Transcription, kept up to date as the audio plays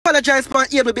apologize for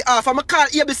Abel behalf. I'm call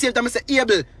Abel same time. I say,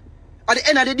 Abel, at the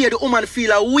end of the day, the woman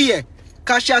feel a way.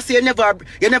 Because she say you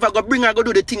never go bring her go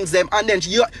do the things them. And then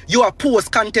you are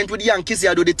post content with the Yankees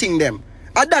here do the thing them.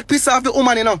 And that piss off the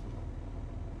woman, you know.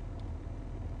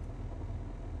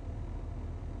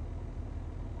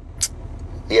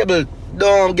 Abel,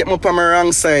 don't get me up on my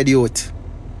wrong side, youth.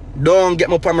 Don't get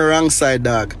me up on my wrong side,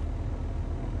 dog.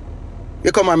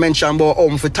 You come and mention about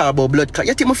for talk about blood clot.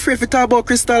 You think I'm afraid for talk about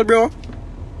Crystal, bro?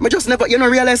 I just never, you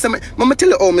don't realize that. I'm tell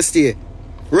you how I stay.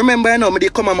 Remember, you know, they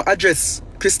come and address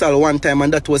Crystal one time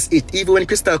and that was it. Even when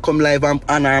Crystal come live on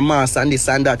her mask and this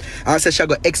and that, and I said she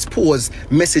got expose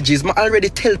messages. I already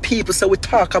tell people, so we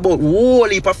talk about whole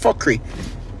heap of fuckery.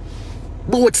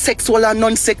 Both sexual and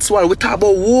non-sexual. We talk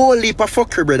about whole heap of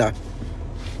fuckery, brother.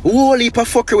 Whole heap of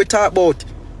fuckery we talk about.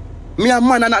 Me a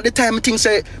man and at the time I think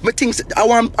I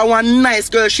want nice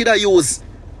girl should I use.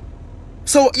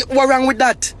 So what wrong with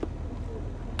that?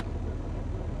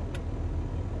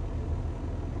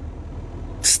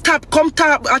 Stop, come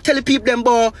talk. I tell the people them,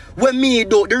 boy, when me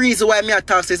do, the reason why me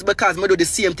talk is because me do the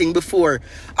same thing before.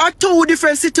 A two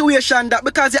different situation that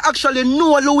because you actually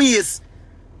know Louise.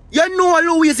 You know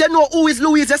Louise, you know who is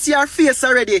Louise, you see her face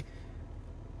already.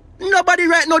 Nobody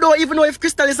right now don't even know if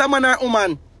Crystal is a man or a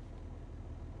woman.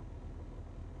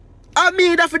 I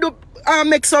mean, if you do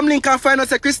make some link and find out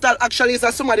that Crystal actually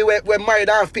is somebody who married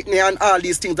and have pitney and all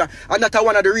these things. And that's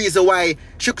one of the reasons why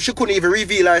she couldn't even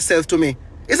reveal herself to me.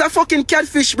 It's a fucking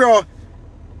catfish, bro.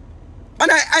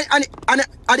 And at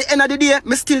the end of the day,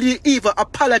 I still didn't even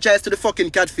apologize to the fucking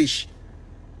catfish.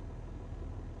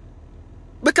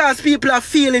 Because people are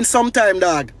feeling sometime,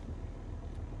 dog.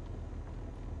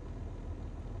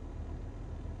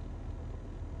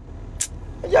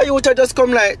 Yeah, you just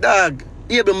come like, dog.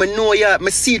 Able me know ya, me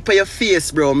see it by your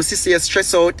face, bro. Me see you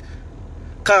stress out.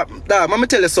 Cause, dog, let me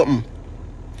tell you something.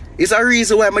 It's a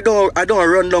reason why I don't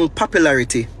run down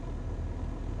popularity.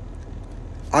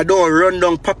 I don't run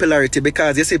down popularity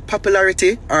because you see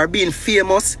popularity or being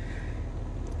famous.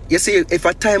 You see, if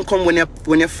a time come when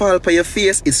you fall by your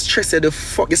face, it stresses the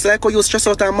fuck. It's like how you stress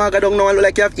out and maga don't know and look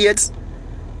like you have AIDS.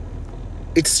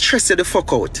 It stresses the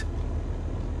fuck out.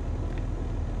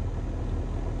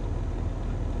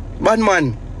 Bad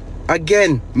man,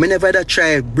 again, me never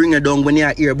try bring it down when you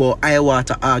hear about eye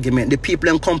water argument. The people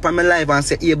them come from my life and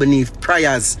say, Abel need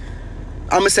prayers.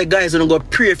 I'm say, guys, when I go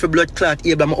pray for blood clot,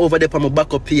 Abel, I'm over there on my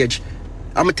backup page.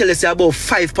 I'm tell you, say about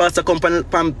 5 pastors come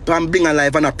from bring a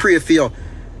life and I pray for you.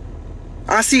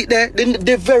 I see it there,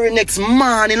 the very next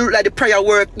morning, look like the prayer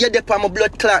work, you're there on my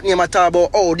blood clot name, I talk about,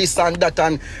 oh, this and that,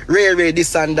 and railway,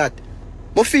 this and that.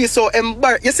 I feel so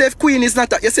embarrassed. You say if Queen is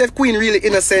not that, you say if Queen really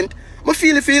innocent, I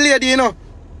feel if you lady, you know.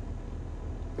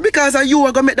 Because you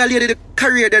are gonna make that lady the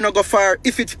career they not go far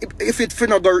if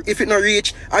it not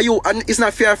reach, are you and it's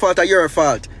not your fault or your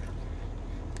fault.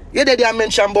 You did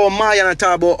mention about Maya and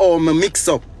talk about oh my mix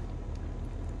up.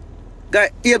 Guy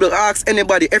able to ask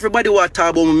anybody, everybody want to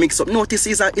talk about my mix up. Notice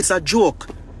it's a joke.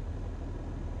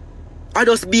 I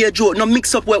just be a joke, no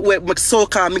mix up where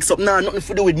so-called mix up, nah, nothing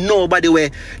to do with nobody where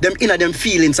them inner them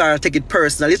feelings or take it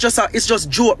personal. It's just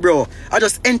joke, bro. I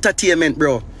just entertainment,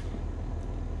 bro.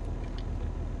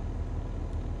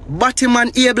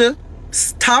 Batman Abel,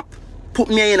 stop, put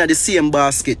me in the same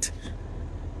basket.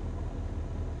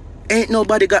 Ain't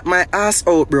nobody got my ass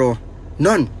out, bro.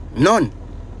 None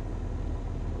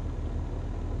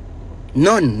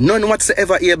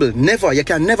whatsoever, Abel. Never, you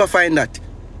can never find that.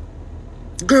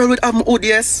 Girl with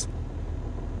ODS.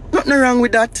 Nothing wrong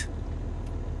with that.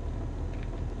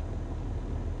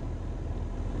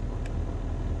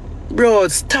 Bro,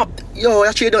 stop. Yo,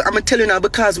 actually, I'm telling you now,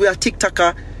 because we are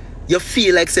TikToker, you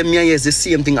feel like say me is the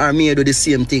same thing or me do the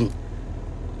same thing.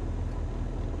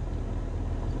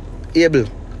 Abel,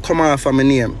 come off of my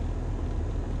name.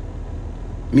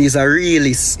 Me is a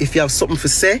realist. If you have something to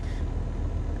say,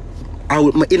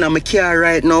 in my car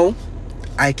right now,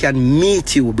 I can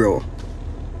meet you, bro.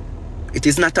 It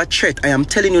is not a threat. I am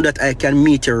telling you that I can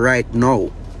meet you right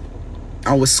now.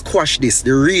 I will squash this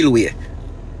the real way.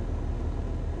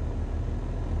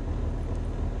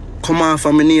 Come off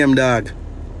of my name, dog.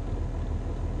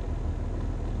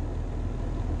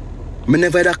 I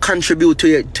never da contribute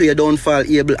to your downfall,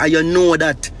 Abel. And you know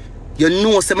that. You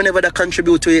know, say I never da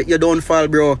contribute to your downfall,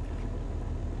 bro.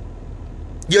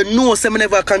 You know, say I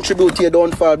never contribute to your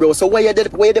downfall, bro. So why you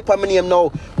did on my name now?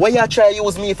 Why you try to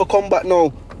use me for combat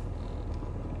now?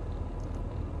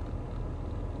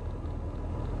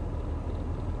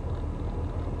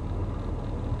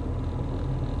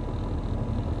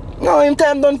 No, in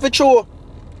time done for sure.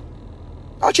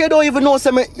 Actually, I don't even know,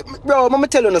 bro, I'm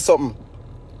tell you something.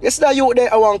 Yesterday you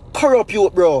there, I want corrupt you,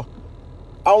 bro.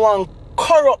 I want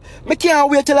corrupt. Me can't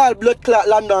wait till all blood clot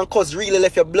London cause really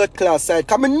left your blood clot side.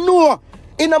 Cause me know,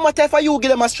 it no matter if you give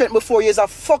them a strength before, you're a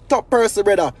fucked up person,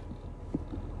 brother.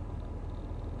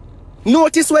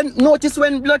 Notice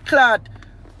when blood clot,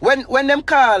 when them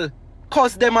call,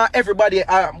 cause them and everybody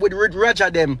with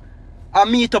Roger them, I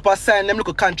meet up and sign them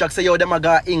look contract, say yo, them a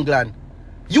go England.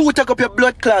 You take up your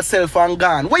blood clot self and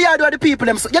gone. What you do with the people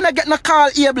them? You're not getting a call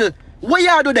able. What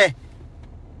you do there?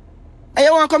 And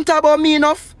you want to come talk about me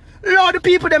enough? Lord, the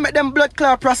people them make them blood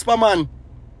clot prosper, man.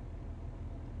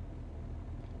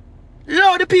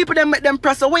 Lord, the people them make them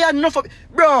prosper. What you enough of?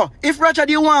 Bro, if Roger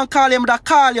do you want to call him, that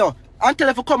call you and tell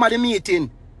him to come at the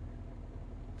meeting.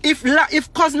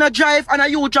 If cousin drive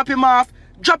and you drop him off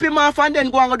and then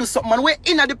go and go do something, man. We're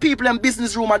in at the people in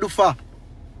business room and do for.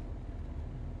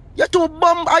 You're too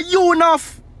bum, are you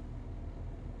enough?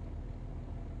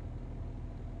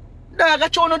 Dog, I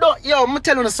try to do, yo, I'm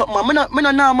telling you something, man. I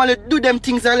don't normally do them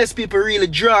things unless people really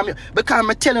draw me. Because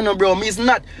I'm telling you, bro, it's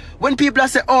not. When people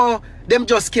say, oh, them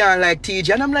just can't like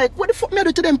TJ. And I'm like, what the fuck me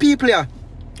do to them people here?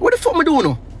 What the fuck me do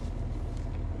now?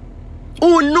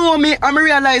 Who know me, and I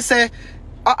realize, say,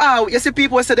 you see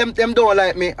people say them don't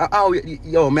like me.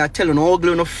 Yo, me I tell you, no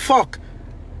ugly, no fuck.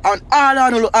 And all I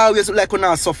know always look like when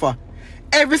I suffer.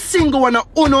 Every single one of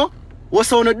Uno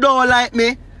was on the door like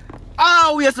me.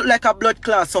 Always look like a blood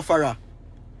clot sufferer.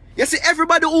 You see,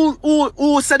 everybody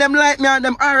who say them like me and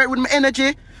them alright with my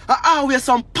energy are always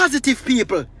some positive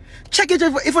people. Check it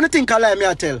if you think I like me,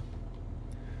 I tell.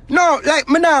 No, like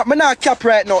me not cap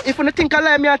right now. If you think I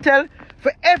like me, I tell,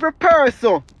 for every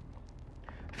person.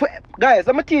 Guys,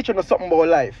 I'm teaching you something about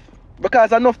life.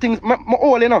 Because enough things, I'm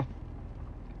old, you know.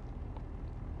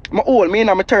 I'm old, me in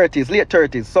my 30s, late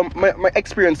 30s. So my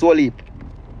experience will leap.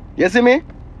 You see me?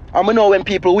 And I know when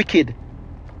people wicked.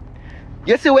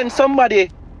 You see when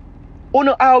somebody,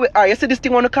 you see this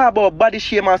thing on the car about body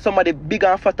shame and somebody big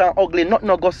and fat and ugly, not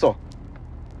no go so.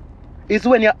 It's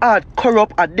when your heart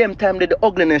corrupt at them time that the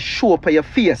ugliness show up on your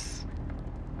face.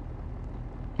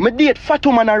 Me date fat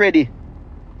woman already.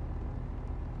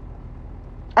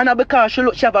 And because she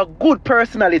have a good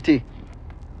personality.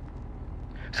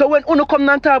 So when Uno come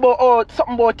and talk about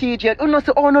something about TJ, Uno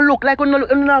say, no look like Uno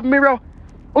have mirror.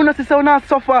 Uno say Uno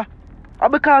suffer.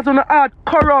 And because Uno heart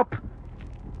corrupt.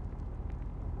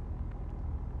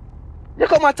 You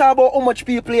come and talk about how much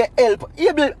people you help.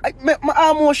 I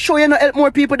almost show you not help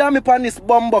more people than me on this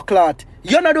bumbo clot.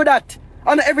 You not do that.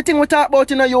 And everything we talk about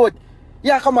in the youth.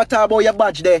 You come and talk about your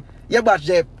badge there. Your badge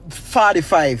there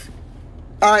 45.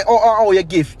 Or you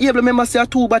give. You remember say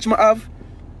 2 batch I have?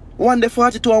 One the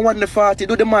 42 and one the 40.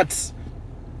 Do the maths.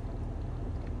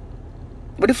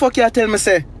 What the fuck you tell me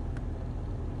say?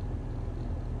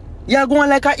 You're going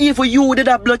like a evil you did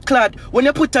that blood clot. When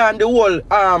you put on the whole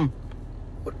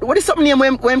what is something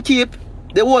name when keep?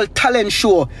 The whole talent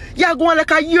show. You're going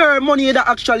like a year money that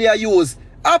actually I use.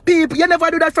 People, you never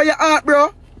do that for your art,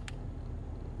 bro.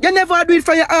 You never do it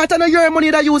for your art and a year money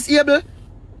that you use, Abel.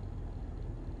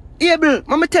 Abel,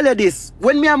 let me tell you this.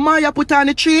 When me and Maya put on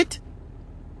the treat,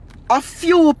 a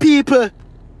few people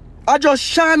are just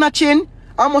Shana Chin,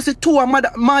 I must say 2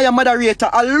 Maya moderator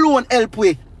alone help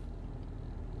with.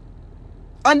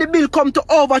 And the bill come to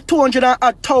over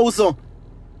 200,000.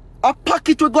 A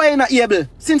pocket will go in at Abel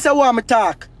since I want me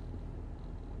talk.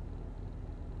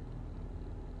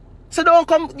 So don't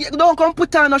come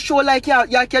put on a show like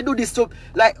you can do this to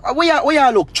like where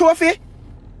you look? Trophy?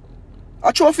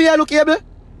 A trophy you look, Abel?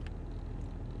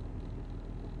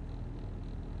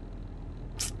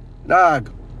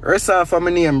 Dog, rest off for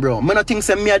my name, bro. Me not think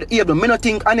say me able. Me not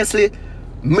think honestly,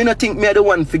 me not think me the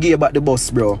one forget about the boss,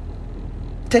 bro.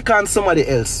 Take on somebody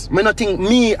else. Me not think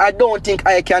I don't think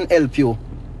I can help you.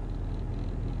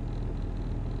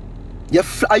 You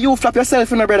flap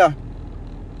yourself in a brother.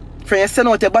 From you send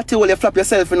out a batty hole, you flap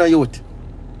yourself in a youth.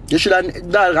 You should have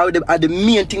the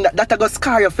main thing that going to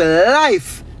scar you for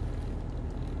life.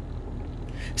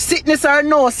 Sickness or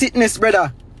no sickness,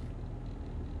 brother.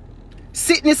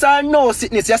 Sickness or no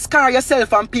sickness, you scar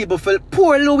yourself and people for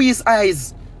poor Louis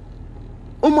eyes.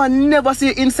 Woman never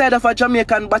see inside of a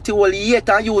Jamaican batty hole yet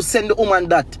and you send the woman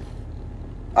that.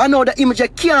 I know the image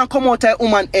can't come out of a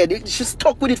woman's head. She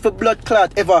stuck with it for blood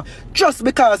clot ever. Just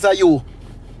because of you.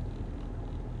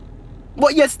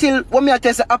 But yet still, when me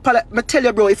tell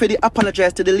you, bro, if you did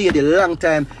apologize to the lady a long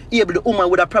time, the woman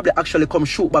would have probably actually come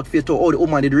shoot back for you to how the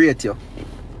woman did rate you.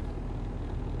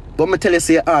 But me tell you,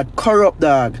 say hard, corrupt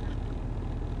dog.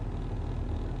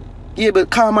 But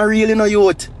karma real, you know,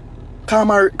 youth.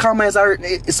 Karma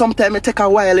is sometimes it take a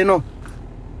while, you know.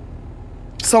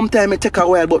 Sometimes it take a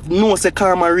while, but no say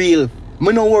karma real.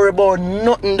 Me no worry about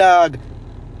nothing, dog.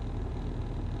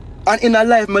 And in a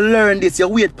life, me learn this. You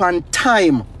wait upon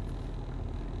time.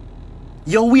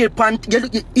 You wait upon...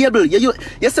 You able... You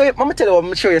say... I'm tell you what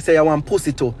I'm sure you say you want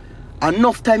pussy too.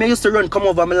 Enough time you used to run come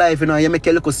over my life, you know, you make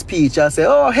a little speech. I say,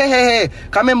 oh, hey.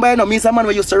 Come remember, you know, me's a man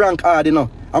who used to rank hard, you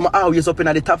know. I'm always up in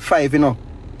the top 5, you know.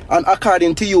 And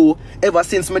according to you, ever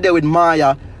since me there with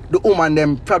Maya, the woman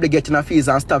them probably getting a fees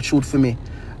and stop shoot for me.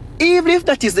 Even if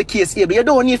that is the case, Abel, you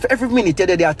don't need for every minute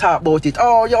they talk about it.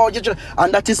 Oh,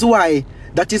 and that is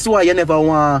why you never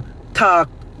want talk.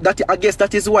 I guess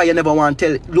that is why you never want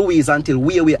to tell Louise until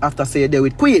way after say you're there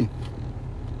with Queen.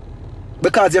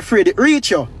 Because you're afraid it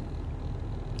reach you.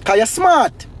 Because you're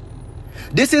smart.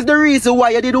 This is the reason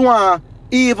why you didn't want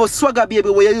evil swagger baby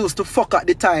where you used to fuck at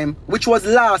the time, which was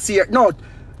last year. No,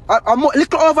 a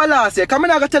little over last year. Come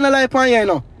on, I got 10 life on here,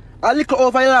 no. A little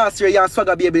over last year, you and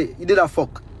swagger baby, you did a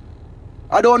fuck.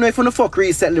 I don't know if you fuck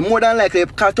recently. More than likely,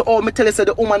 because to all me tell you, say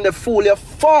the woman the fool you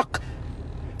fuck.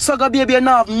 Swagger baby, you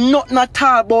not have nothing at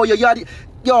all about you.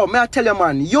 Yo, may I tell you,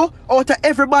 man, you out of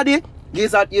everybody,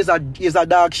 is a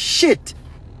dog shit.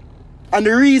 And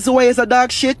the reason why he's a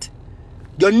dog shit,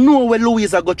 you know where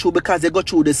Louisa got through because they got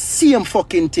through the same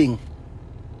fucking thing.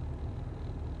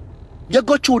 You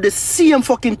got through the same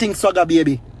fucking thing, swagger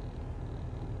baby.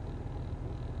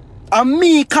 And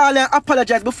me call and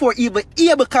apologize before even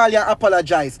Abel call and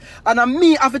apologize. And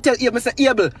me have to tell Abel, say,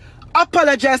 Abel,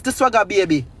 apologize to swagger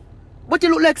baby. But you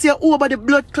look like you're over the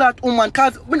blood clot woman.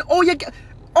 Cause when I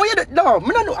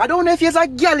don't know if you're a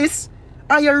gallus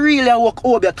or you really walk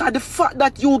over. Cause the fact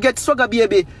that you get swagger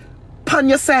baby pan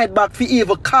your side back for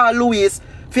even call Louis,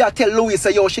 for you tell Louis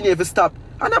say yo she never stop.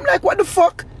 And I'm like, what the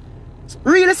fuck?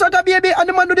 Really swagger baby? And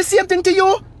the man do the same thing to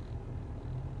you?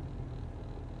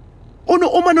 Oh no,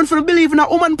 woman don't feel believe in a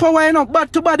woman power, you know,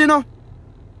 bad to bad, you know.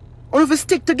 Oh no,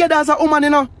 stick together as a woman, you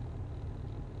know.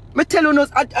 Me tell you no,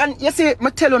 and you see,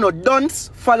 me tell you no, dunce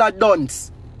follow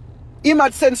dunce. He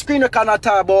might send screen record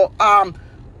talk about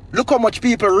look how much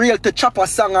people real to Chopper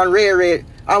song and Ray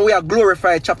and we are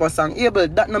glorified Chopper song. Abel,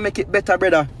 that not make it better,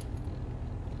 brother.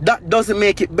 That doesn't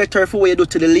make it better for what you do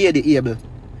to the lady, Abel.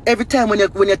 Every time when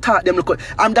you talk them look,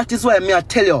 and that is why me I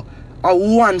tell you, I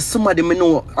want somebody me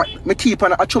know, me keep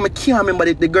on, I can't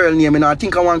remember the girl name, you know. I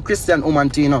think I want Christian woman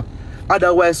too, you know.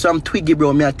 Otherwise, so I'm twiggy,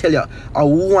 bro. Me I tell you, I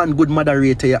want good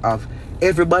moderator you have.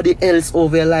 Everybody else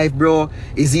over your life, bro,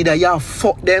 is either you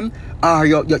fuck them, or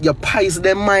you pies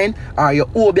them mind, or you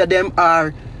obey them,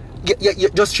 or you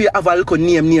just try have a little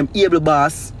name,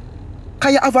 Ableboss.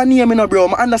 Can you have a name, you know, bro?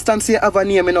 I understand say you have a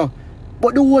name, you know.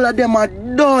 But the whole of them are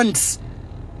dunce.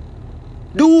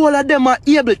 The whole of them are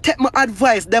able. Take my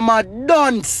advice, them are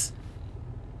dunce.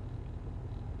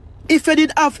 If you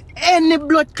did have any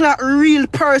blood clot real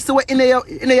person in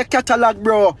your catalog,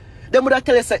 bro, them would have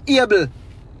tell you say able.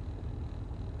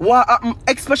 What happen,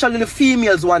 especially the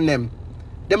females want them.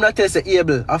 Them would tell you say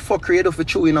able. I fuck creative for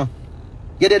true, you know.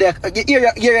 You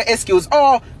hear your excuse.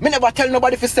 Oh, me never tell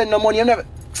nobody if you send no money. You never.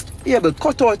 Able,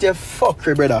 cut out your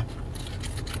fuckery, brother.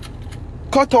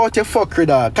 Cut out your fuckery,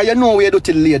 dog. Cause you know what you do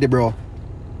to the lady, bro.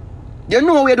 You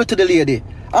know what you do to the lady.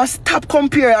 And stop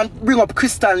comparing and bring up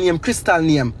Crystal name.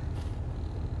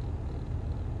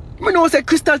 I know say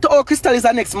Crystal to all Crystal is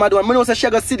the next mad one. I know say she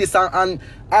gonna see this and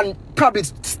probably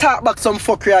start back some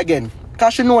fuckery again.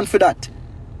 Cause she known for that.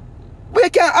 But you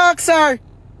can't ask her.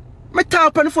 Me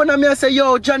tap on the phone and me say,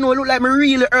 yo, John, look like me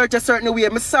really hurt a certain way.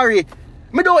 Me sorry.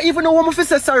 Me don't even know what me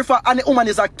say sorry for, and the woman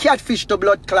is a catfish to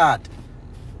blood clot.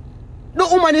 The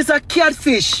woman is a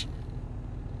catfish.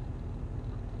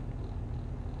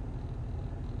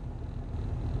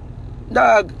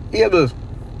 Dog, Abel,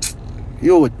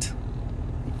 youth.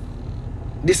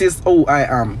 This is who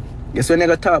I am. Yes, when you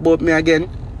gonna talk about me again,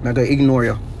 I'm gonna ignore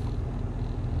you.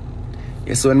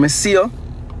 Yes, when I see you,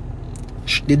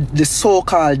 the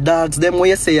so-called dogs, them what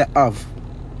you say you have.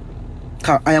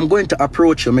 I am going to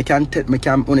approach you. When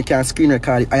I can screen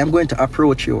record it, I am going to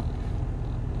approach you.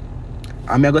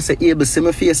 I'm going to say, Abel, see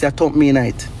my face, you thump me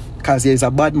night. Because he is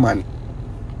a bad man.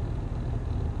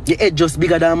 Your head just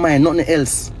bigger than mine, nothing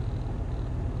else.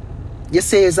 You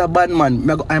say he's a bad man.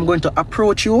 I'm going to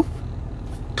approach you,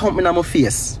 thump me in my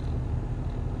face.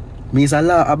 Me is a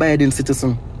law-abiding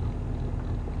citizen.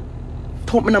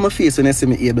 Thump me in my face when you see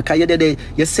me, Abel. Because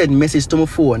you send message to my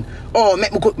phone. Oh,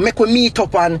 make we meet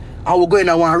up and I will go in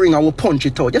and one ring, I will punch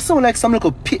it out. You sound like some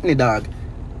little pitney dog.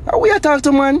 How we talk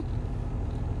to, man?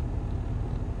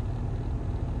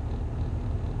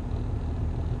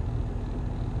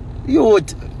 Yo,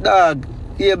 dog,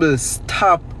 Abel,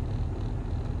 stop.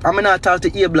 I'm not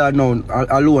talking to Abel now,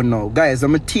 alone now. Guys,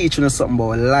 I'm teaching you something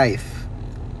about life.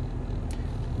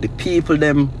 The people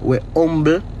them were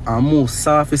humble and move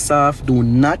soft, do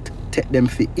not take them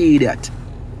for idiot.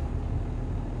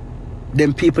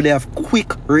 Them people, they have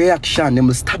quick reaction. They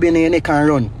will stab you in your neck and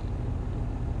run.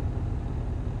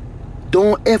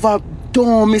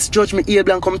 Don't misjudge me,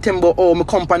 Able, and come tell me about, oh, my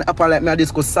company up and like me, I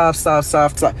just go soft.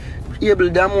 Able,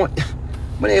 damn, I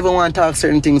don't even want to talk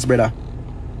certain things, brother.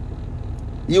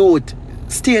 Youth,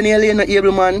 stay in your lane,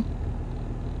 Able, man.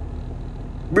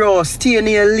 Bro, stay in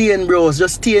your lane, bros.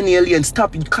 Just stay in your lane.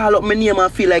 Stop. Call up my name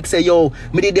and feel like, say, yo,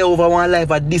 me did there over one life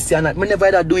at this and that. Me never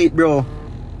ever do it, bro.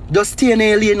 Just stay in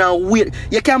your lane and wait.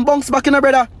 You can bounce back in,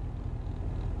 brother.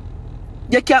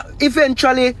 You can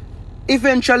eventually,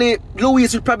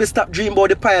 Louis will probably stop dreaming about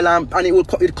the pile and it will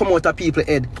come out of people's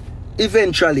head.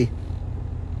 Eventually.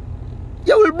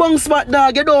 You will bounce back,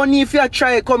 dog. You don't need to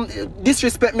try to come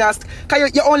disrespect me.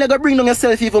 Because you only going to bring down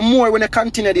yourself even more when you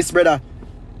continue this, brother.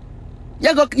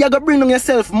 You got to bring down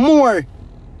yourself more.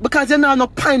 Because you don't have no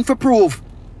point for proof.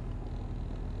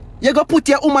 You got to put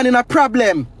your woman in a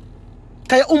problem.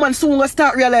 Because your woman soon going to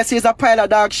start realizing he's a pile of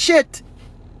dog shit.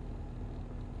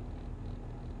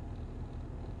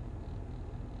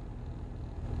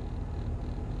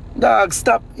 Dog,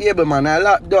 stop, Able, man.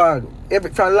 Dog.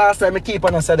 From last time I keep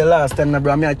on, I said the last time,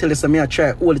 bro. I tell you something, I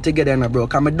try hold it together, bro.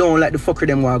 Because I don't like the fucker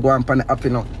them want to go on the app, you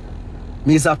know.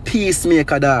 Me is a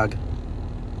peacemaker, dog.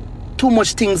 Too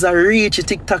much things are reach the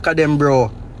TikToker them,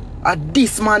 bro. At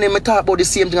this man, I talk about the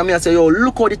same thing. I say, yo,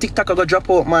 look how the TikToker go drop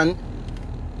out, man.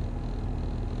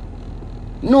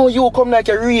 No, you come like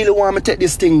you really want me to take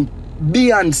this thing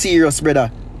beyond serious,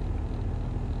 brother.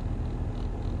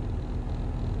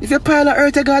 If you pile of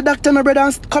earth, you got a doctor, my brother,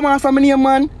 and come off from my name,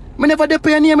 man. I never did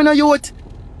pay your name in a youth.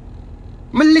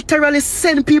 I literally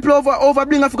send people over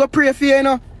bring up to go pray for you, you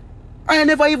know. I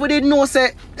never even did know,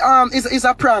 say, it's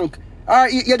a prank. Or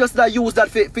you just use that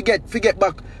for get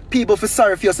back people for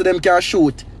sorry for you so them can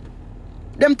shoot.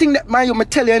 Them thing that, man, you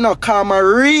tell you, you know, karma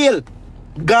real.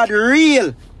 God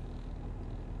real.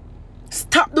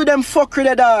 Stop do them fuck with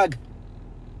the dog.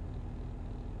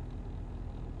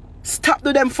 Stop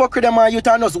do them fuck with them, man. You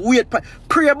can just wait.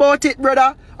 Pray about it,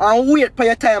 brother, and wait for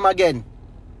your time again.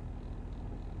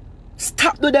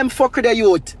 Stop do them fuck with the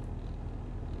youth.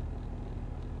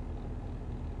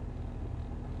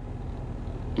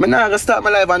 I'm not going to start my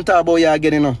life and talk about you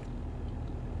again, you know.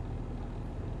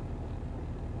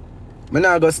 I'm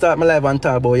not going to start my life and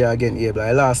talk about you again,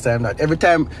 Able. Last time that. Every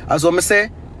time, as what I say,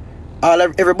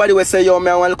 everybody will say, yo,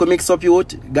 man, I want to mix up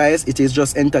youth. Guys, it is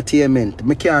just entertainment.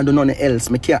 I can't do nothing else.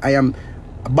 I am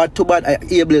bad to bad. I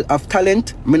Able have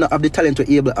talent. I not have the talent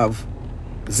to Able have.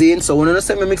 Zane, so when you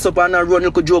say me mix up and I run a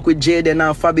little joke with Jaden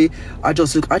and Fabi, I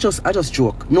just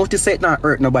joke. Notice it not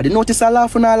hurt nobody. Notice I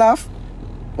laugh when I laugh.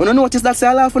 When you notice that say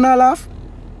I laugh when I laugh.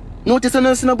 Notice when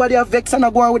you see nobody have vex and I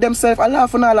go on with themselves. I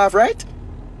laugh when I laugh, right?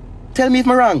 Tell me if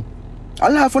I'm wrong. I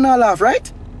laugh when I laugh,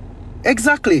 right?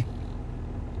 Exactly.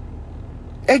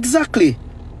 Exactly.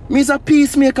 Me's a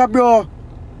peacemaker, bro.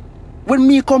 When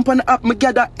me come on the app, me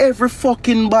gather every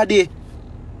fucking body,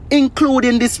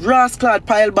 including this rascal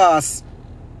pile boss.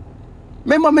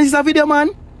 Remember me is a video,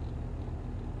 man?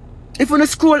 If you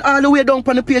scroll all the way down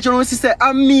on the page, you know, say,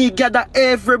 and me gather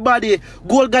everybody.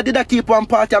 Gold God did a keep one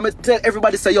party, and me tell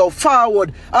everybody, say, yo,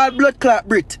 forward, all blood clot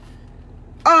Brit.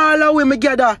 All the way me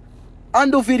gather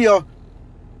and do video.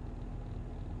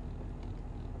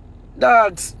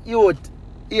 Dogs, youth,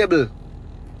 Able,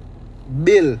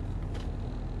 Bill.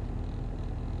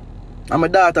 And my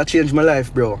daughter changed my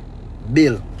life, bro.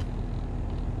 Bill.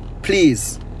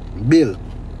 Please, Bill.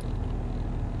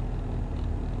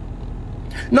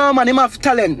 No, man, him have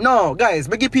talent. No, guys,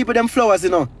 but give people them flowers, you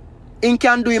know. Him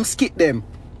can do him skit them.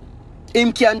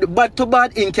 Him can do bad to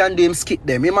bad, him can do him skit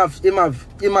them. Him have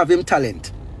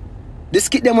talent. The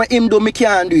skit them when him do, me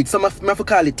can't do it. So I have to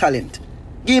call it talent.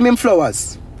 Give him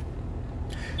flowers.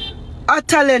 A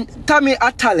talent, Tommy,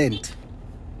 a talent.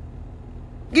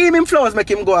 Give him flowers,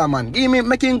 make him go on, man.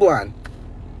 Make him go on.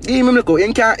 Give him little.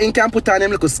 Him can put on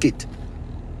him little skit.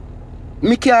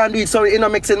 Me can't do it, so it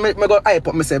don't make sense. Me go hype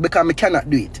up myself because me cannot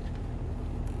do it.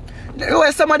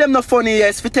 Well, some of them not funny,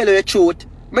 yes, if I tell you the truth.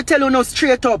 Me tell you now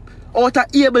straight up, out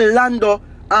of Able, Lando,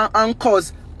 and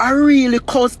Cuz, I really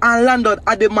Cuz and Lando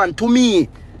are the man to me.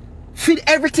 Feed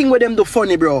everything with them do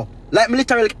funny, bro. Like me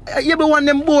literally, Able want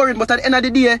them boring, but at the end of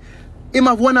the day, him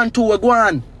have 1 and 2 we go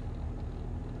on.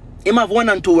 Him have 1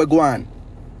 and 2 we go on.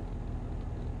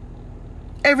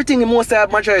 Everything, most of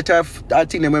the majority of I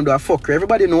think them do a fucker.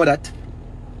 Everybody know that.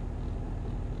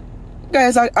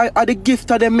 Guys, I the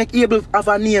gift of them make Able have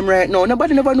a name right now.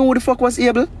 Nobody never know who the fuck was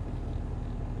Able.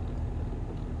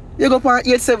 You go for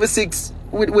 876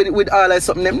 with all that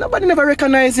something them. Nobody never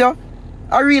recognize you.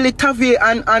 I really Tavi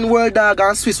and World Dog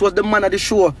and Swiss was the man of the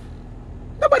show.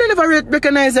 Nobody never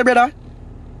recognize you, brother.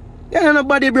 You know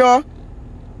nobody, bro.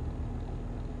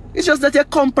 It's just that your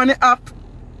company app,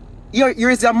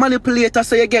 you're a manipulator,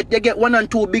 so you get 1 and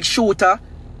 2 big shooter.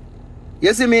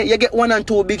 You see me? You get 1 and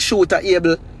 2 big shooter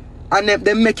able, and then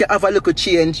they make you have a little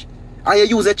change. And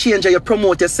you use a change and you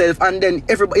promote yourself, and then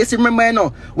everybody, you see, remember, you know,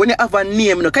 when you have a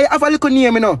name, you know, can you have a little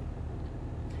name, you know?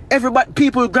 Everybody,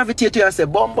 people gravitate to you and say,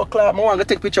 Bumbo Club, I want to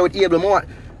take a picture with Abel.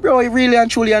 Bro, you really and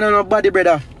truly, I don't know nobody,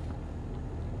 brother.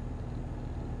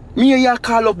 Me and you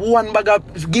call up 1 bag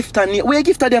of gift and name. Where you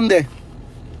gift them there?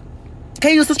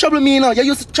 Can you used to trouble me, you know? You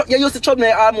used to trouble me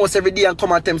almost every day and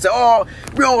come at them and say, oh,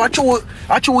 bro,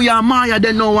 I show you a Maya,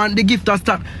 then no one, the gift has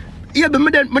stopped. Yeah, but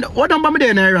what number me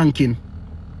there in the ranking?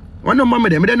 What number me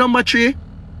there? Me there number 3?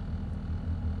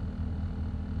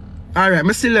 Alright,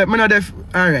 me still me not there.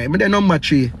 Alright, me there number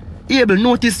 3. Able,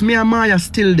 notice me and Maya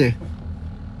still there.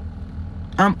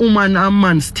 And woman and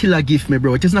man still a gift me,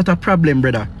 bro. It is not a problem,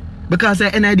 brother. Because I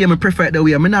any idea me prefer it the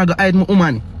way. Me not go hide my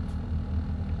woman.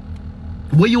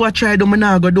 What you a try do, me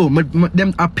not go do.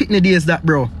 Them a pitney days that,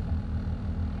 bro.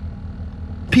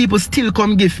 People still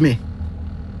come give me.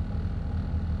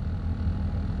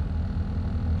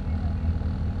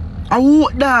 I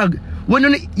walk, dog. When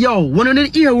you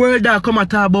hear word that come and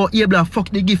talk about Abel, fuck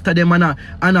the gift of them and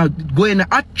I go in,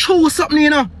 I choose something, you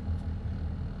know.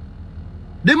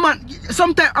 The man,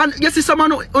 sometimes, and you see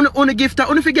someone on a gift,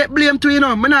 on if you get blamed to, you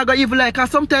know, I'm not going to even like,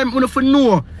 sometimes you for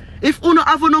know, if you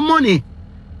have no money,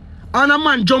 and a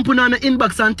man jumping on the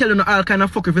inbox and telling you all kind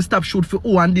of fuck if you stop shoot for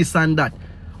who and this and that.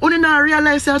 You not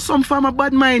realize that some farm a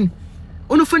bad mind.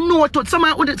 You for know,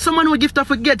 someone who gift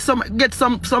to get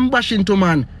some bashing to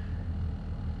man.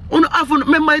 You have,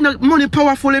 remember, you know, money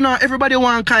powerful, you know, everybody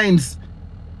want kinds.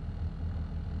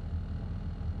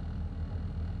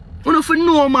 You for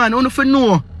know, man, you for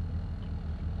know.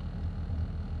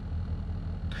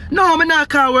 No, I'm not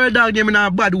call World Dog them in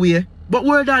a bad way. But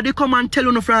World Dog, they come and tell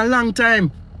you for a long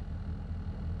time.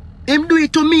 Him do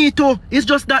it to me too. It's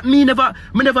just that me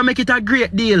never make it a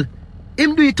great deal.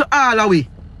 Him do it to all of we.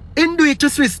 Him do it to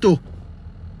Swiss too.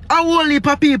 A whole heap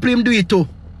of people him do it to.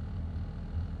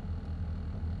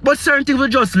 But certain things will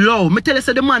just love. Me tell you,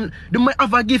 say the man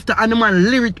have a gift and the man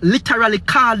literally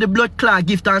call the blood clot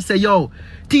gift and say, yo,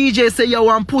 TJ say you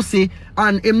want pussy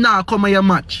and him now come on your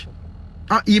match.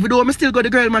 Even though I still go the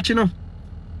girl match, you know.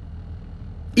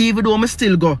 Even though I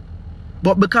still go.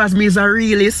 But because me is a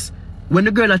realist, when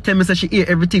the girl tell me say she hear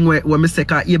everything when me say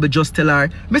can Abel just tell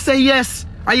her, me say yes,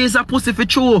 I use a pussy for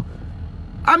true.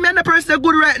 I'm the person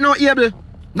good right now, Abel.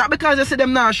 Not because I say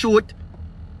them now shoot.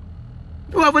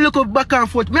 You have a look back and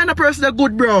forth. Me and the person that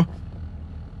good, bro.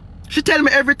 She tell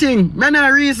me everything. Me not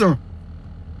a reason. Me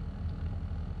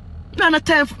not a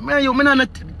time for me. Me not a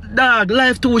dog.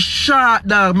 Life too short,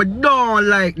 dog. Me don't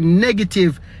like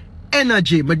negative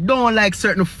energy. Me don't like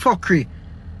certain fuckery.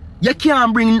 You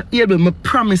can't bring, Abel, me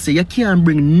promise you can't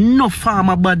bring no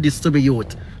farmer badness to me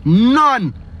youth.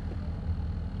 None.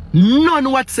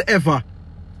 None whatsoever.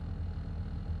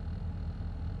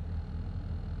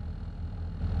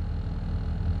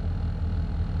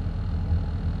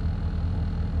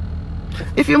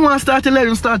 If you want to start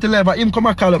 11, start 11. Him come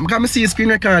and call up. Because I see his screen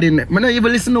recording. I don't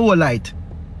even listen to all light.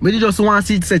 I just want to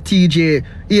see it say TJ,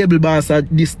 Ableboss or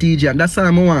this TJ. And that's all I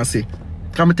want to see.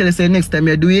 Because I tell you say next time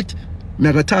you do it, I'm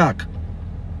going to talk.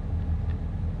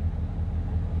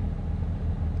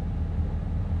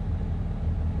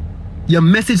 Your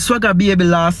message Swagger baby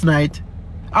last night.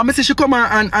 I message she come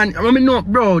and I mean no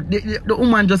bro, the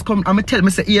woman just come and tell me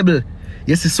say Abel.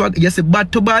 Yes, swag, yes,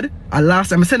 bad to bad. And last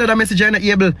time I send her a message on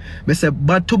Abel. I say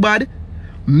bad to bad.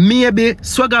 Maybe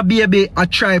Swagger baby I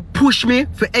try push me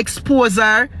for expose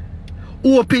her.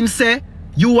 Open say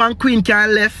you and Queen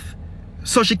can left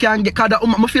so she can get cause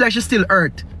I feel like she still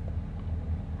hurt.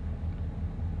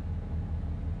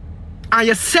 And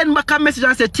you send back a message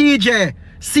and say TJ,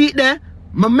 see it there?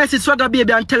 My message Swagger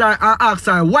baby and tell her and ask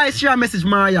her why is she a message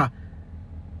Maya?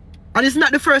 And it's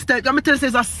not the first time. I'm telling you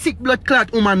it's a sick blood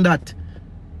clot woman that.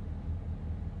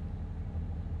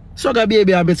 Swagger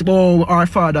baby I bet oh our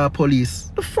father police.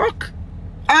 The fuck?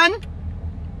 And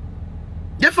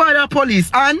your father police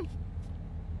and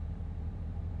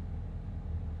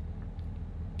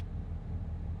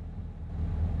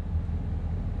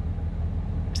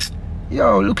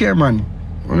yo, look here man.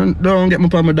 Don't get me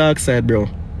on my dark side, bro.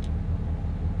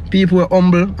 People are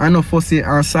humble and not fussy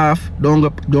and soft. Don't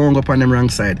go up on them wrong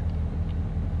side.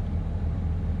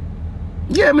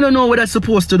 Yeah, I don't know what that's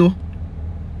supposed to do.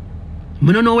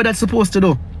 I don't know what that's supposed to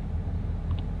do.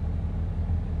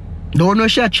 Don't know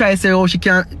she try to say, oh, she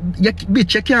can't.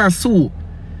 Bitch, you can't sue.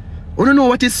 I don't know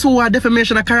what is sue or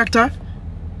defamation of character.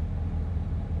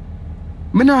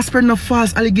 Me not spread no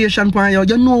false allegation upon you.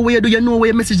 You know where you do, you know where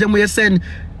you message them, where you send.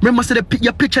 Remember, say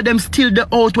your picture them still the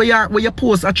out where you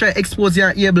post or try to expose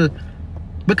your able.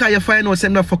 Because you find out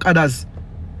send the fuck others.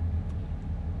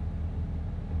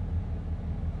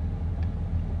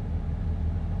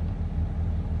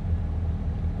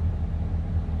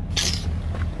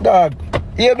 Dog,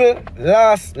 able,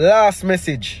 last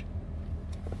message.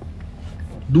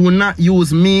 Do not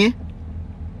use me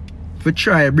for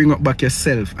try to bring up back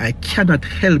yourself. I cannot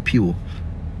help you.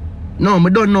 No, I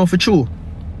don't know for true.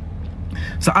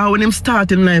 So how when him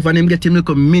start in life and him get him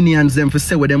little minions them for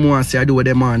say what them want to say, I do what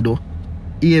them want to do.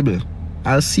 Able,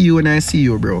 I'll see you when I see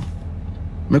you, bro.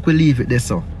 Make we leave it there,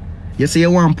 so. You say you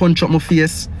want to punch up my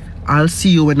face, I'll see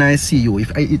you when I see you.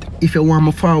 If you want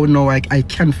me forward now, I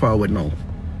can forward now.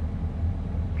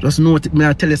 Just know it,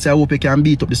 I tell you, say I hope you can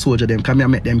beat up the soldier them, come here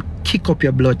make them kick up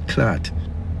your blood clot.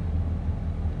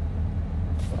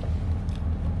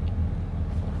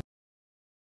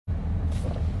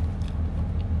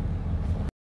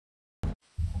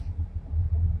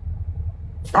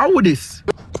 How would this?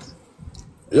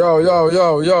 Yo,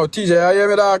 TJ, you hear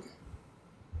me, dog?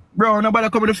 Bro, nobody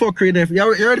come to the fuck right there.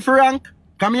 You ready for rank?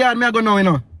 Come here, me I go now, you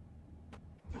know.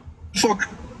 Fuck.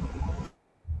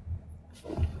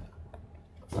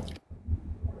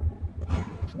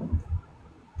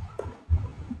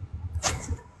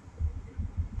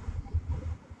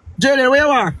 Jaden, where you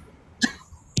are?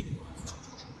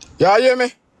 You hear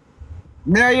me?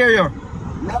 Me I hear you.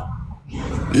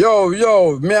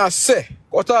 Yo, me I say,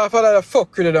 cut off of that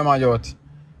fuck with them, man, out.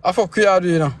 I fuck with you, do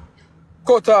you know?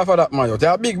 Cut off of that, man, out.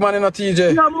 You're a big man in a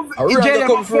TJ. I really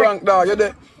come for rank, dog. You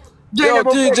there? Yo,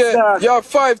 TJ, you have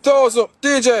 5,000.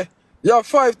 TJ, you have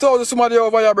 5,000 somebody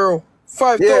over here, bro.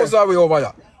 5,000 are we over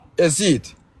here. You see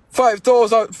it?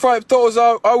 5,000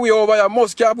 are we over here.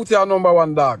 Must can't put your number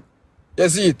one, dog. You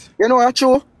see it? You know what,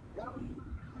 true?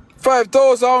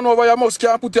 5,000 over here. Must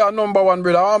can't put your number one,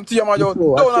 brother. I'm telling you, man, don't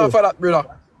have for that,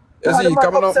 brother. You see,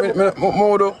 come on,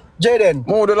 Modo. Jaden.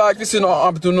 Modo like this, you know,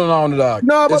 up to no now, dog.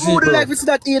 No, but Modo like this,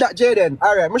 that either, Jaden.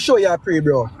 Alright, I'm show you a pre,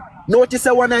 bro. Notice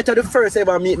that one night of the first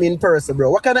ever meet me in person, bro.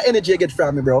 What kind of energy you get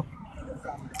from me, bro?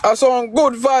 I saw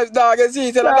good vibes, dog. You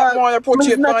see, tell that more you put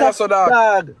it on you, so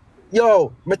dog.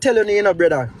 Yo, me telling you, you know,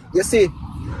 brother. You see,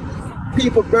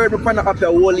 people burn me up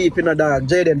your whole heap, you know, dog.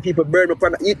 Jaden, people burn me up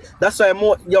it. That's why I'm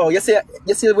more, yo, you see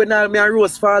when me and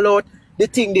Rose fall out, the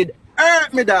thing did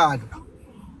hurt me, dog.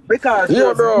 Because,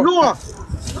 yeah, bro. No.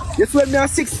 You see when me and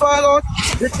 6 fall out,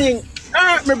 the thing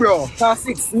hurt me, bro. Cause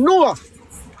 6, no.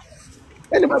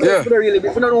 Anybody else really be?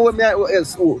 I don't know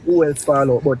who else fall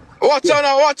out, but watch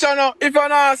out now. If I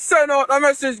not send out a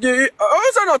message, I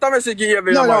send out a message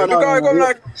every no, because come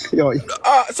like yo.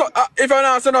 So if I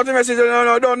not send out a message,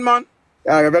 no, done, man.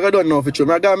 Yeah, I don't know for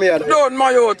true. I got me done,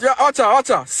 my youth. Yeah, watch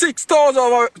out. 6,000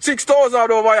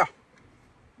 over here.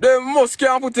 They must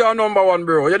can't put your number one,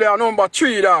 bro. You're there number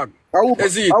 3, dog.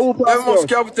 Is it? They must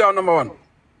can't put your number one.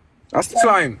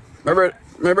 Slime, my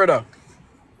brother.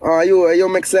 You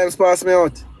make slimes pass me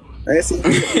out. I see.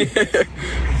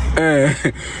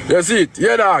 You see it?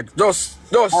 Yeah, dog. Just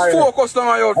focus on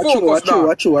my youth. Focus,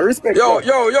 dog. True. I respect Yo,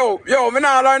 me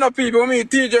not line up people. Me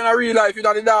TJ in a real life. You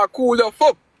know the dog cool the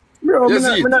fuck. Bro, you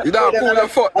see it? You dog cool the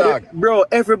fuck, dog. Bro,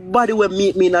 everybody will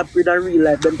meet me in a real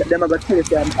life. Them are going to tell you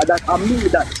that I mean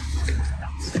that.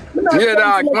 Yeah,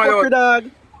 dog. My youth. Dog.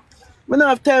 I don't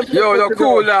have time for yo, you're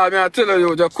cool, dog. I tell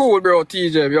you, you're cool, bro,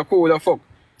 TJ. You're cool the fuck.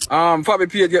 Fabi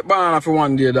P get banned for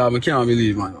one day, dog. I can't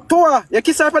believe, man. Tora, you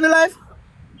kiss her on the life?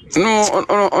 No.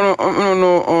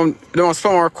 There was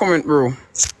some more comment, bro.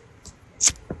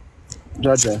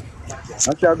 Judge. I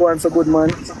can't go on so good,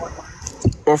 man.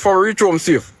 Or for reach home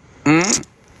safe. Yeah,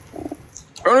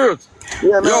 man.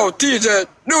 Yo, TJ,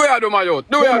 do what you do, my youth.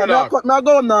 Do what you do, dog. Now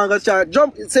go now, go chat.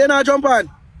 Jump. Say now, jump on.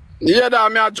 Yeah,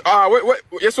 dog. Wait.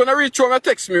 Yes, when I reach home,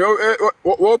 text me.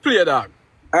 We'll play, dog.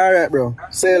 Alright, bro.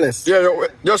 Say less. Yeah,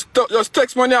 just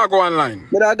text me when I go online.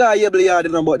 But I got able yard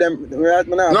in about them. No,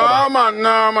 man.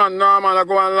 I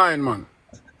go online, man.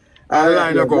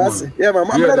 Online, I go, man. Yeah, man.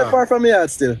 I'm not far from yard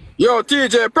still. Yo,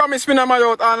 TJ, promise me I'm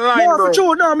out online, no, bro. For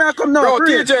true. No, man, I come now. Bro,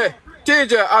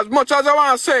 TJ, as much as I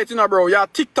want to say it, you know, bro, you're a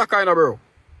TikToker, you know, bro.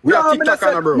 We are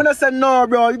TikToker, bro. I'm not saying no,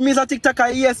 bro. Me's a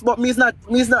TikToker, yes, but me's not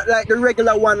like the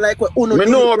regular one, like what Uno do. Me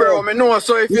know, bro. Me know.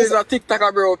 So if he's a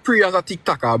TikToker, bro, pre as a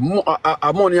TikToker,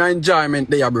 money and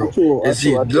enjoyment there, bro. You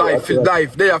see, life,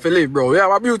 they have to live, bro. You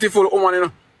have a beautiful woman, you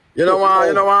know. You know what?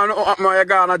 You go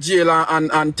on a jail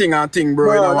and thing, bro.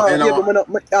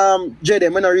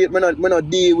 Jaden, me not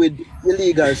deal with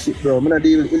illegal shit, bro. Me not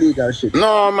deal with illegal shit.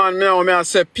 No, man, me I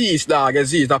say peace, dog. You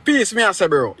see, the peace, me I say,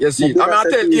 bro. You see, I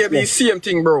tell you the same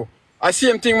thing, bro. I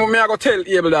same thing me I go tell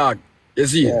Able dog. You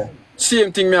see? Yeah.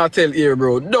 Same thing me I tell here,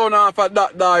 bro. Don't half of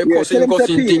that dog, cussing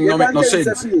thing no make no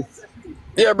sense.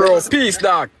 Yeah, bro, peace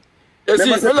dog. You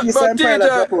see? But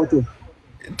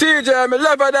TJ, me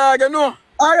love a dog, you know.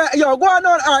 Alright, yo, go on.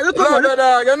 Alright, look at me.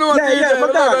 Dog, you know, TJ,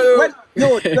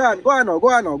 no, go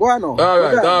on.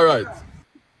 Alright.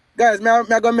 Guys,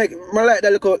 I gonna make my like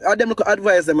that look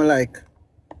advice them I like.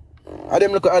 I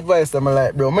them look advice them I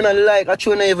like, bro. I not like, I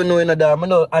truly not even know in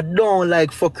that. I don't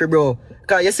like fuckery, bro.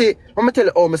 Cause you see, I'm gonna tell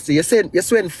you honestly, you say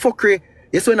when fuckery,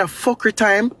 you say when a fuckery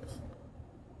time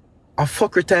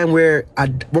where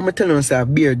when I tell you say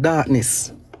beer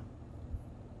darkness.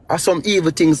 Or some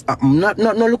evil things happen. Not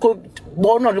look up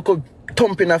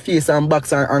thump in the face and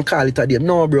box and call it a day.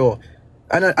 No, bro.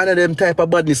 And them type of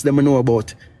badness them I know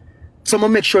about. So I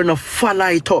make sure not follow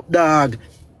it up, dog.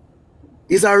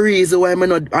 It's a reason why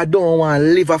I don't want to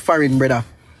live a foreign, brother.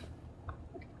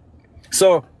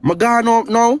 So, I gone out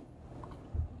now.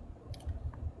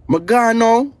 I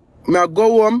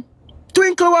go home.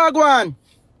 Twinkle Wagwan.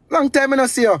 Long time I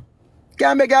not see you.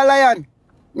 Can't make a lion.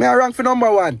 I rank for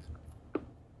 #1.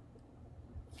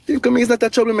 Twinkle me is not a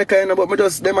troublemaker, you know, but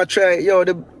them I try. Yo,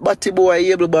 the batty boy,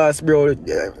 Ableboss, bro.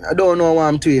 I don't know what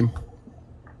I'm to him.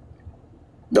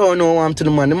 Don't know what I'm to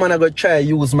the man. The man I go try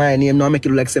use my name now make it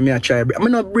look like say me I try. I'm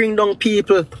not bring down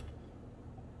people.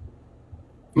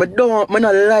 I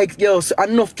not like, yo, so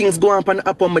enough things go on and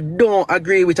happen. I don't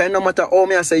agree with it. No matter how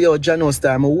me I say, yo, Jano's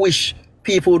time. I wish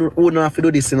people wouldn't have to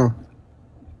do this, you know.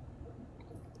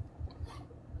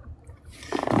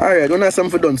 Alright, don't have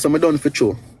something for done, so I'm done for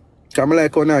sure. Because I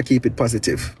like how now keep it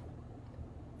positive.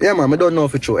 Yeah, man, I don't know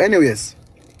for sure. Anyways,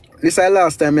 this is the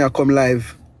last time I come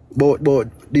live about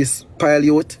this pile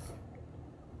youth.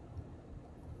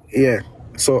 Yeah,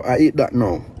 so I eat that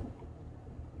now.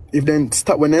 If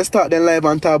when they start then live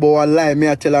and talk about a lie, me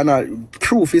I tell her not,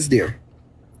 proof is there.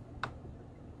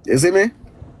 You see me?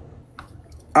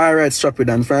 Alright, strap it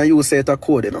down. For you say it a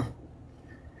code, you know.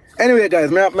 Anyway,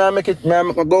 guys, I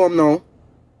go home now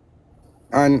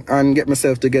and get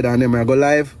myself together and then I go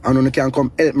live and you can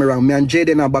come help me around. Me and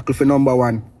Jaden are battle for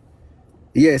 #1.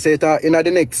 Yeah, say it in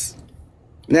the next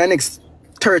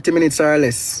 30 minutes or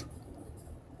less.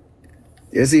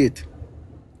 You see it?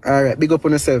 Alright, big up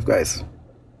on yourself, guys.